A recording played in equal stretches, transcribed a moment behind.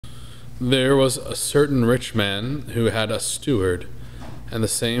There was a certain rich man who had a steward, and the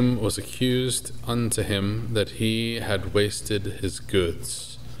same was accused unto him that he had wasted his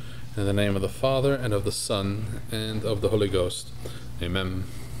goods. In the name of the Father, and of the Son, and of the Holy Ghost. Amen.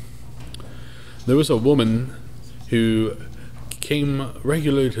 There was a woman who came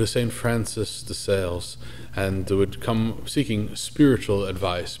regularly to St. Francis de Sales and would come seeking spiritual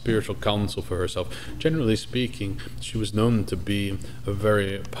advice, spiritual counsel for herself. Generally speaking, she was known to be a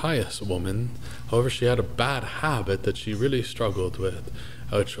very pious woman. However, she had a bad habit that she really struggled with,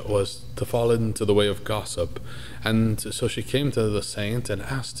 which was to fall into the way of gossip. And so she came to the saint and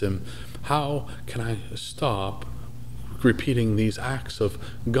asked him, how can I stop repeating these acts of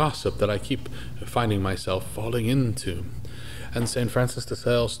gossip that I keep finding myself falling into? And St. Francis de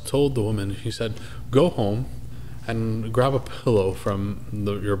Sales told the woman, he said, go home and grab a pillow from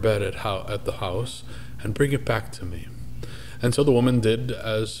your bed at the house and bring it back to me. And so the woman did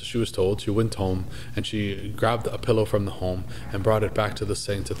as she was told. She went home and she grabbed a pillow from the home and brought it back to the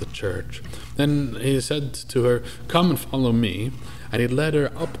saint at the church. Then he said to her, come and follow me. And he led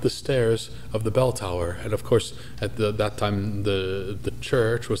her up the stairs of the bell tower. And of course, at that time, the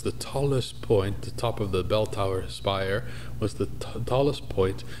church was the tallest point. The top of the bell tower spire was the tallest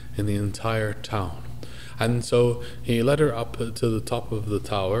point in the entire town. And so he led her up to the top of the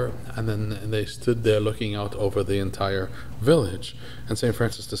tower, and then they stood there looking out over the entire village. And St.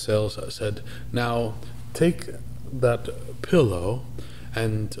 Francis de Sales said, now take that pillow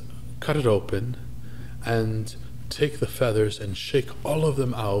and cut it open and take the feathers and shake all of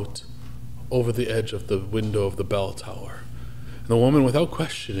them out over the edge of the window of the bell tower. And the woman, without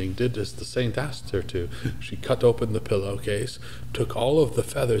questioning, did as the saint asked her to. She cut open the pillowcase, took all of the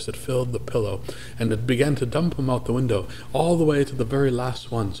feathers that filled the pillow, and it began to dump them out the window, all the way to the very last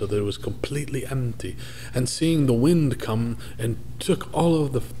one, so that it was completely empty. And seeing the wind come and took all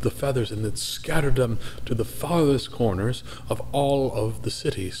of the feathers and it scattered them to the farthest corners of all of the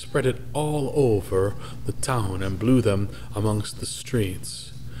city, spread it all over the town and blew them amongst the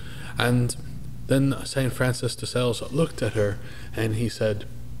streets. And then St. Francis de Sales looked at her and he said,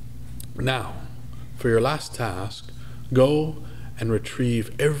 now, for your last task, go and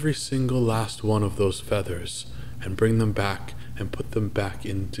retrieve every single last one of those feathers and bring them back and put them back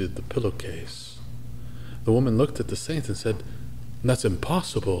into the pillowcase. The woman looked at the saint and said, that's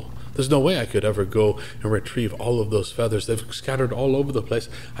impossible. There's no way I could ever go and retrieve all of those feathers. They've scattered all over the place.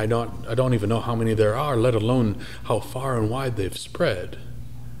 I don't even know how many there are, let alone how far and wide they've spread.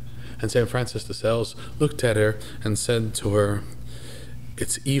 And St. Francis de Sales looked at her and said to her,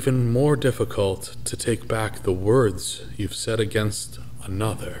 it's even more difficult to take back the words you've said against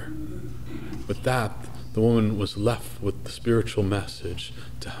another. With that, the woman was left with the spiritual message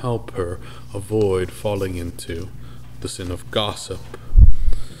to help her avoid falling into the sin of gossip.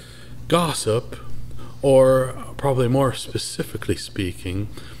 Gossip, or probably more specifically speaking,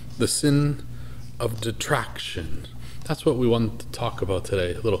 the sin of detraction. That's what we want to talk about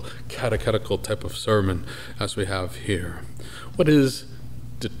today, a little catechetical type of sermon as we have here. What is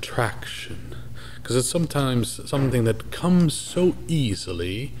detraction? Because it's sometimes something that comes so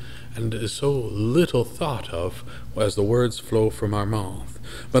easily and is so little thought of as the words flow from our mouth.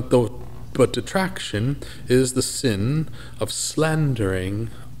 But detraction is the sin of slandering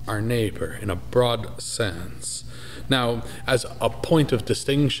our neighbor in a broad sense. Now, as a point of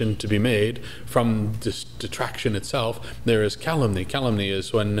distinction to be made from detraction itself, there is calumny. Calumny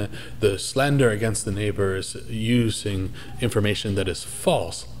is when the slander against the neighbor is using information that is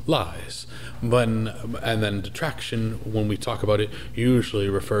false, lies. And then detraction, when we talk about it, usually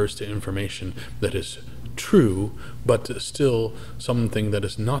refers to information that is true, but still something that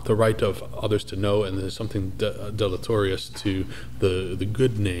is not the right of others to know, and is something deleterious to the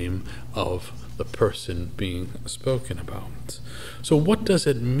good name of the person being spoken about. So what does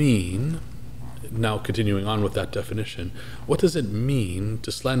it mean, now continuing on with that definition, what does it mean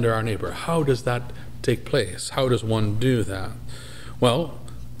to slander our neighbor? How does that take place? How does one do that? Well,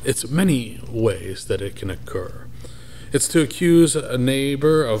 it's many ways that it can occur. It's to accuse a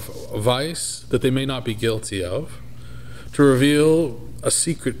neighbor of a vice that they may not be guilty of, to reveal a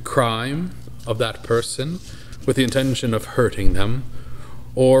secret crime of that person with the intention of hurting them,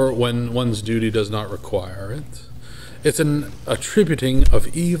 or when one's duty does not require it. It's an attributing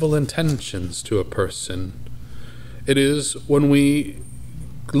of evil intentions to a person. It is when we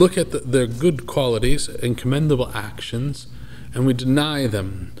look at their good qualities and commendable actions and we deny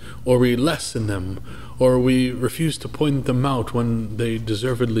them, or we lessen them, or we refuse to point them out when they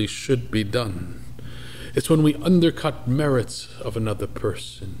deservedly should be done. It's when we undercut merits of another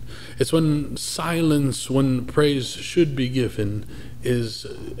person. It's when silence, when praise should be given, is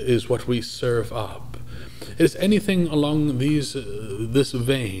what we serve up. It is anything along this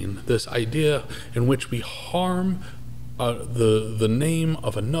vein, this idea in which we harm the name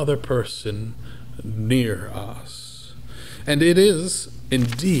of another person near us. And it is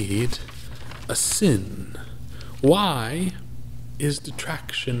indeed a sin. Why is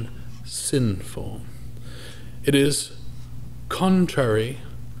detraction sinful? It is contrary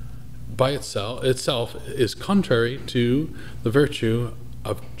by itself is contrary to the virtue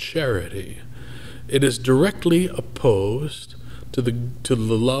of charity. It is directly opposed to the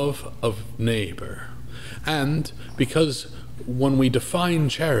love of neighbor. And because when we define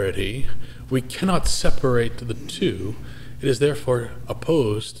charity, we cannot separate the two, it is therefore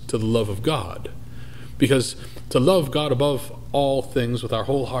opposed to the love of God. Because to love God above all things with our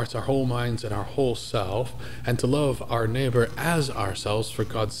whole hearts, our whole minds, and our whole self, and to love our neighbor as ourselves for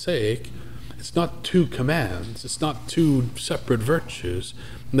God's sake, it's not two commands, it's not two separate virtues.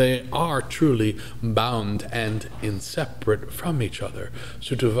 They are truly bound and inseparate from each other.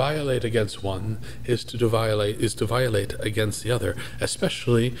 So to violate against one is to violate against the other.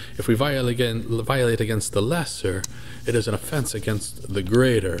 Especially if we violate against the lesser, it is an offense against the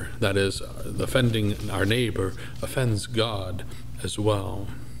greater. That is, offending our neighbor offends God as well.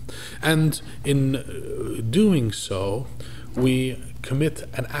 And in doing so, we commit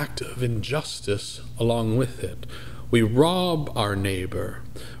an act of injustice along with it. We rob our neighbor,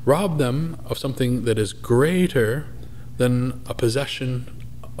 rob them of something that is greater than a possession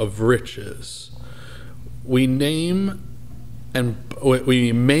of riches. We maim and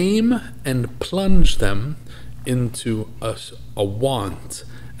plunge them into a want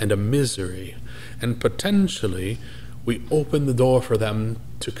and a misery, and potentially we open the door for them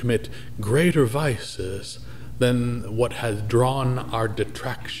to commit greater vices than what has drawn our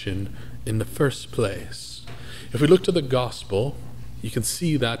detraction in the first place. If we look to the gospel, you can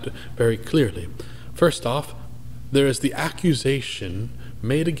see that very clearly. First off, there is the accusation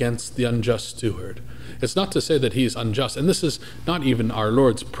made against the unjust steward. It's not to say that he is unjust, and this is not even our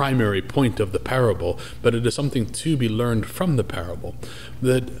Lord's primary point of the parable, but it is something to be learned from the parable,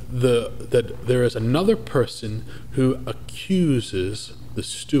 that there is another person who accuses the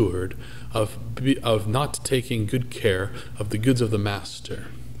steward of not taking good care of the goods of the master.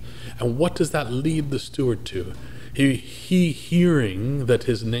 And what does that lead the steward to? He hearing that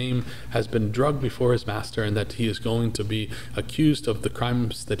his name has been dragged before his master and that he is going to be accused of the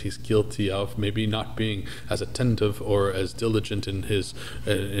crimes that he's guilty of, maybe not being as attentive or as diligent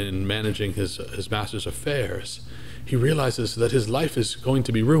in managing his master's affairs. He realizes that his life is going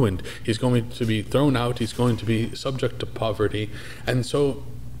to be ruined. He's going to be thrown out. He's going to be subject to poverty. And so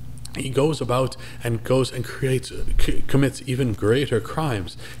he goes about and commits even greater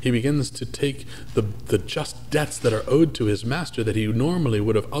crimes. He begins to take the just debts that are owed to his master that he normally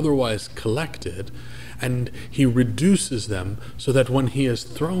would have otherwise collected, and he reduces them so that when he is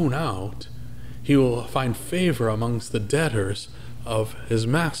thrown out, he will find favor amongst the debtors of his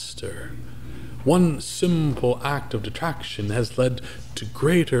master. One simple act of detraction has led to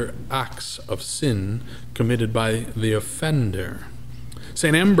greater acts of sin committed by the offender.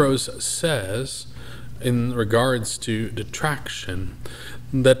 St. Ambrose says, in regards to detraction,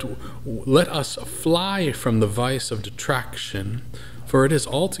 that let us fly from the vice of detraction, for it is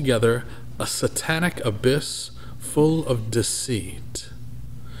altogether a satanic abyss full of deceit.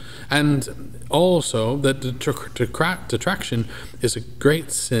 And also that detraction is a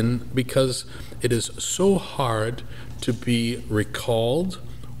great sin because it is so hard to be recalled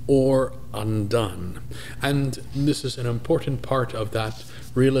or undone. And this is an important part of that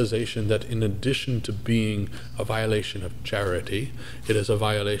realization that in addition to being a violation of charity, it is a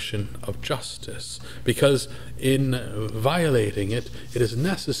violation of justice. Because in violating it, it is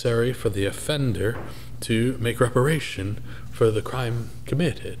necessary for the offender to make reparation for the crime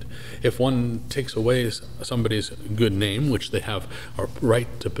committed. If one takes away somebody's good name, which they have a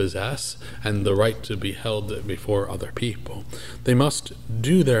right to possess and the right to be held before other people, they must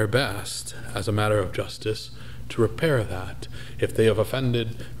do their best as a matter of justice to repair that. If they have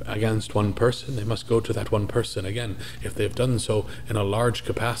offended against one person, they must go to that one person again. If they have done so in a large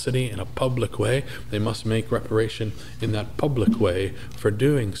capacity, in a public way, they must make reparation in that public way for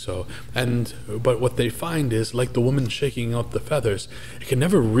doing so. But what they find is, like the woman shaking out the feathers, it can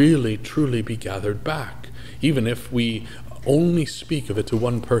never really truly be gathered back. Even if we only speak of it to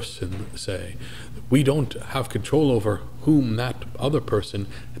one person, say, we don't have control over whom that other person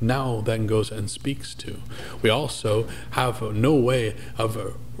now then goes and speaks to. We also have no way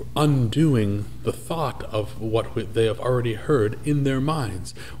of undoing the thought of what they have already heard in their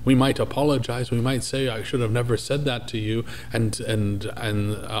minds. We might apologize. We might say, "I should have never said that to you," and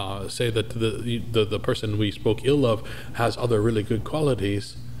say that the person we spoke ill of has other really good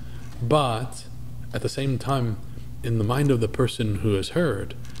qualities. But at the same time, in the mind of the person who has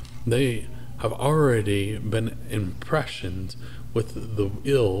heard, they have already been impressioned with the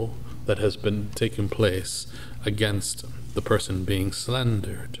ill that has been taking place against the person being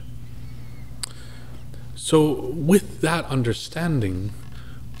slandered. So with that understanding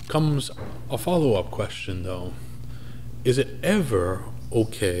comes a follow-up question, though. Is it ever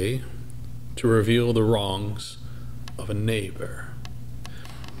okay to reveal the wrongs of a neighbor?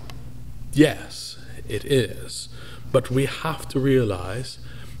 Yes, it is. But we have to realize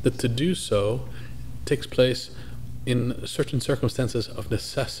that to do so takes place in certain circumstances of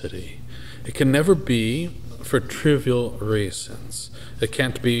necessity. It can never be for trivial reasons. It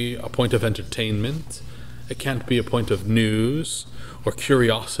can't be a point of entertainment. It can't be a point of news or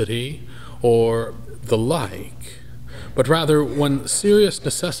curiosity or the like. But rather, when serious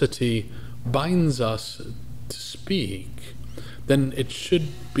necessity binds us to speak, then it should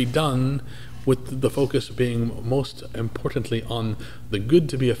be done with the focus being most importantly on the good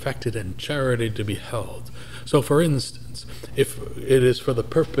to be affected and charity to be held. So for instance, if it is for the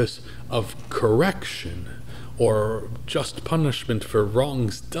purpose of correction or just punishment for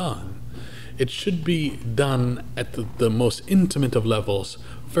wrongs done, it should be done at the most intimate of levels,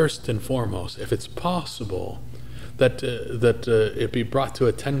 first and foremost. If it's possible that it be brought to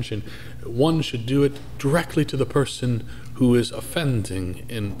attention, one should do it directly to the person who is offending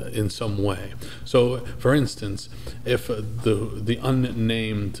in some way. So, for instance, if the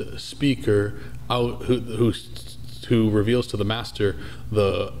unnamed speaker who reveals to the master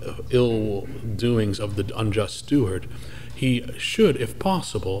the ill doings of the unjust steward, he should, if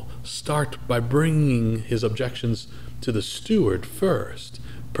possible, start by bringing his objections to the steward first.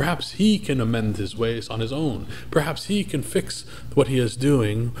 Perhaps he can amend his ways on his own. Perhaps he can fix what he is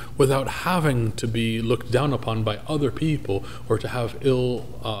doing without having to be looked down upon by other people or to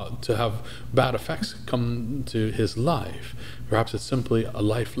have bad effects come to his life. Perhaps it's simply a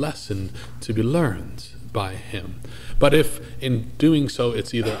life lesson to be learned by him. But if in doing so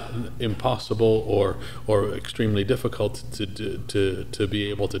it's either impossible or extremely difficult to be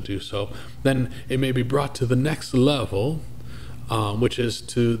able to do so, then it may be brought to the next level, which is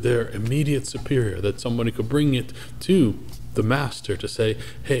to their immediate superior, that somebody could bring it to the master to say,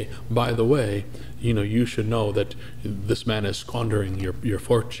 "Hey, by the way, you should know that this man is squandering your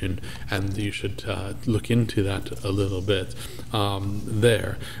fortune, and you should look into that a little bit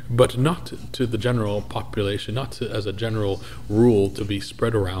there." But not to the general population, not as a general rule to be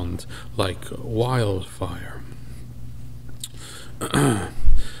spread around like wildfire.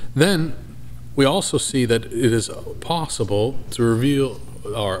 Then we also see that it is possible to reveal,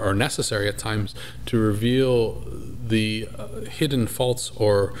 or necessary at times, to reveal the hidden faults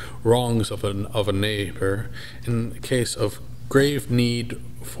or wrongs of a neighbor in case of grave need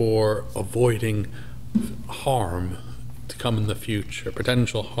for avoiding harm to come in the future,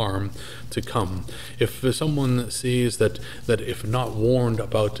 potential harm to come. If someone sees that if not warned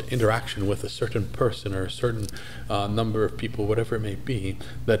about interaction with a certain person or a certain number of people, whatever it may be,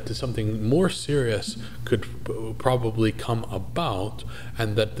 that something more serious could probably come about,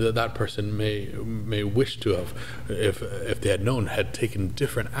 and that person may wish to have, if they had known, had taken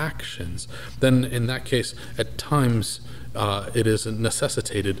different actions, then in that case, at times, it is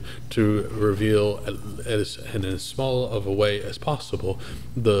necessitated to reveal in as small of a way as possible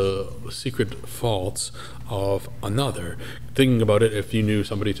the secret faults of another. Thinking about it, if you knew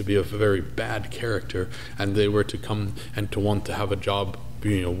somebody to be a very bad character and they were to come and to want to have a job,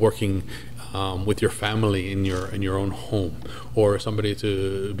 working with your family in your own home, or somebody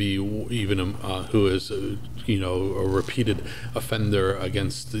to be even who is a repeated offender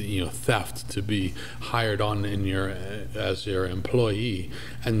against theft, to be hired on as your employee,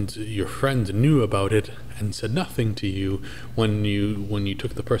 and your friend knew about it and said nothing to you when you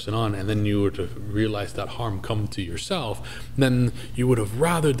took the person on, and then you were to realize that harm come to yourself, then you would have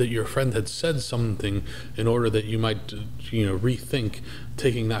rathered that your friend had said something in order that you might rethink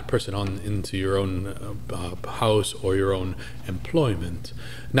taking that person on into your own house or your own employment.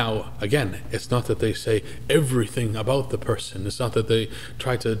 Now, again, it's not that they say everything about the person. It's not that they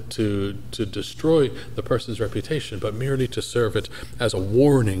try to destroy the person's reputation, but merely to serve it as a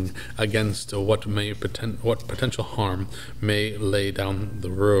warning against what may what potential harm may lay down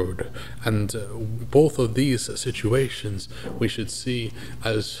the road. And both of these situations we should see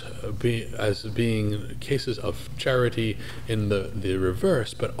as being cases of charity in the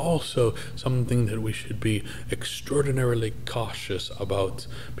reverse, but also something that we should be extraordinarily cautious about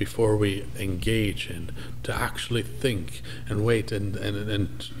before we engage in, to actually think and wait and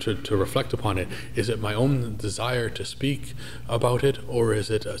to reflect upon it. Is it my own desire to speak about it, or is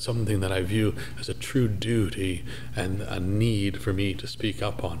it something that I view as a true duty and a need for me to speak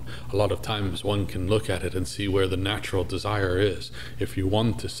up on? A lot of times one can look at it and see where the natural desire is. If you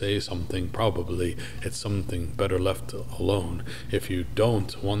want to say something, probably it's something better left alone. If you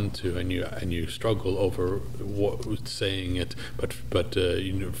don't want to, and you struggle over saying it, but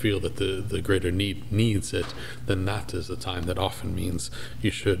you feel that the greater need needs it, then that is the time that often means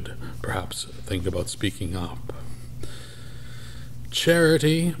you should perhaps think about speaking up.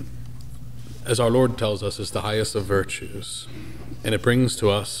 Charity, as our Lord tells us, is the highest of virtues, and it brings to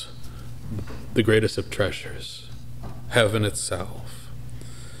us the greatest of treasures, heaven itself.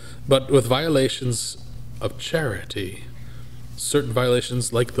 But with violations of charity, certain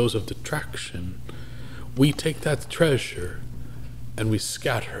violations like those of detraction, we take that treasure and we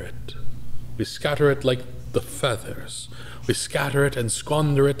scatter it. We scatter it like the feathers. We scatter it and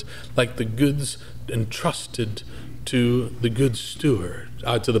squander it like the goods entrusted to the good steward,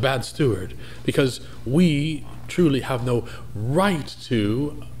 to the bad steward, because we truly have no right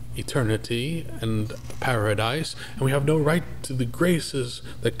to eternity and paradise, and we have no right to the graces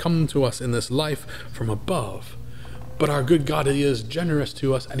that come to us in this life from above. But our good God, He is generous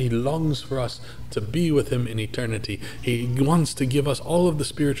to us, and He longs for us to be with Him in eternity. He wants to give us all of the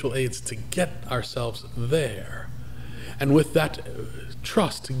spiritual aids to get ourselves there. And with that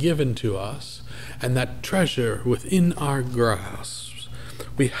trust given to us, and that treasure within our grasp,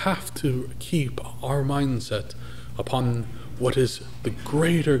 we have to keep our mindset upon what is the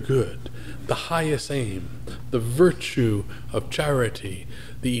greater good, the highest aim, the virtue of charity,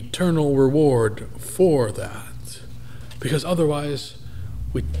 the eternal reward for that. Because otherwise,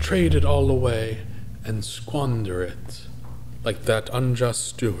 we trade it all away and squander it like that unjust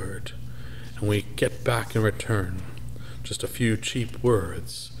steward, and we get back in return just a few cheap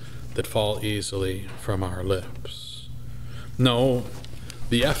words that fall easily from our lips. No,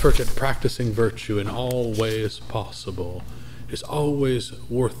 the effort at practicing virtue in all ways possible is always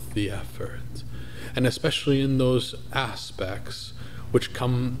worth the effort, and especially in those aspects which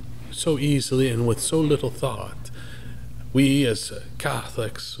come so easily and with so little thought. We as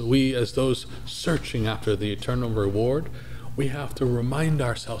Catholics, we as those searching after the eternal reward, we have to remind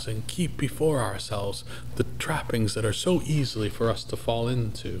ourselves and keep before ourselves the trappings that are so easily for us to fall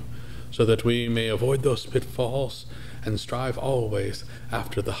into, so that we may avoid those pitfalls and strive always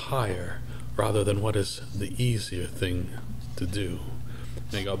after the higher rather than what is the easier thing to do.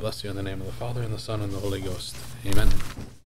 May God bless you in the name of the Father, and the Son, and the Holy Ghost. Amen.